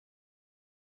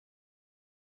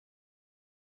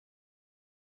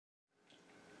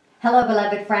Hello,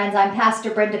 beloved friends. I'm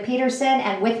Pastor Brinda Peterson,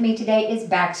 and with me today is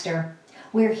Baxter.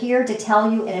 We're here to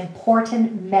tell you an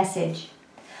important message.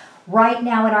 Right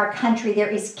now in our country,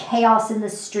 there is chaos in the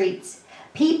streets.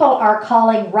 People are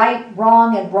calling right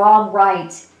wrong and wrong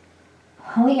right.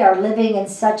 We are living in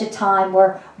such a time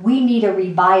where we need a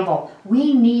revival.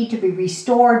 We need to be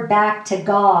restored back to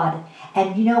God.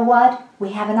 And you know what?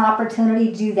 We have an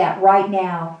opportunity to do that right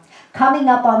now. Coming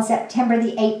up on September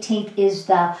the 18th is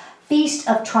the Feast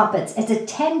of Trumpets. It's a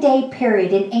 10-day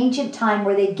period in ancient time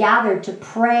where they gathered to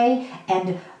pray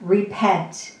and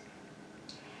repent.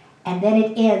 And then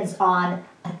it ends on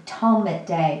Atonement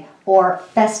Day, or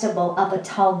Festival of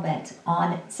Atonement,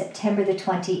 on September the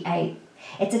 28th.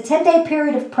 It's a 10-day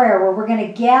period of prayer where we're going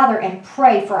to gather and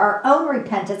pray for our own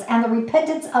repentance and the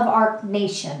repentance of our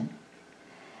nation.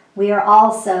 We are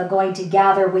also going to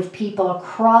gather with people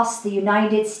across the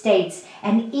United States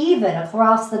and even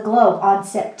across the globe on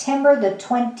September the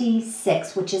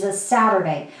 26th, which is a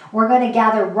Saturday. We're going to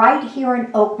gather right here in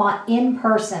Oakmont in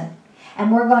person,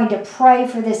 and we're going to pray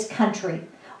for this country.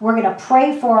 We're going to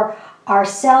pray for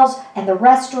ourselves and the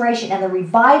restoration and the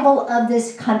revival of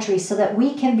this country so that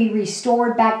we can be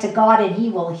restored back to God and He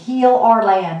will heal our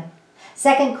land.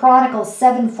 2 Chronicles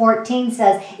 7:14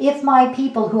 says, "If my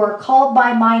people who are called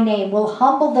by my name will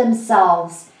humble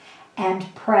themselves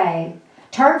and pray,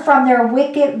 turn from their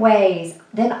wicked ways,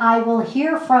 then I will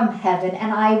hear from heaven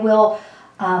and I will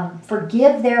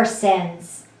forgive their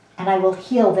sins and I will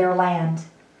heal their land."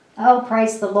 Oh,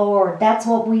 praise the Lord. That's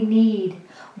what we need.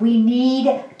 We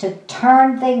need to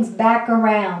turn things back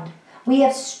around. We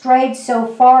have strayed so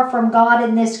far from God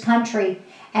in this country.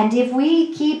 And if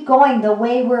we keep going the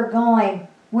way we're going,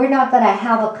 we're not going to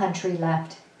have a country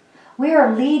left. We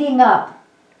are leading up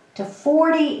to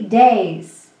 40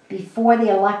 days before the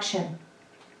election.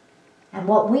 And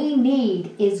what we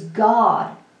need is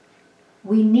God.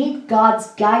 We need God's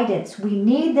guidance. We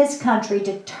need this country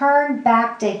to turn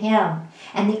back to Him.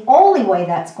 And the only way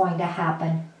that's going to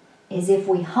happen is if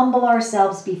we humble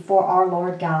ourselves before our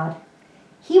Lord God.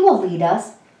 He will lead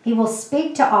us. He will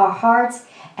speak to our hearts,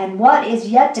 and what is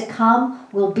yet to come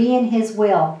will be in His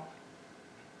will.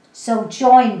 So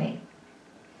join me,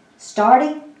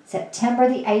 starting September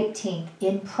the 18th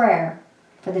in prayer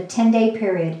for the 10-day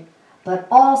period, but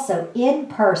also in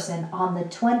person on the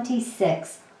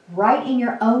 26th, right in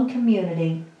your own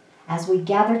community, as we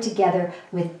gather together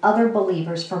with other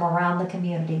believers from around the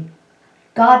community.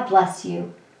 God bless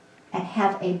you, and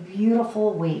have a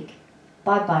beautiful week.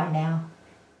 Bye-bye now.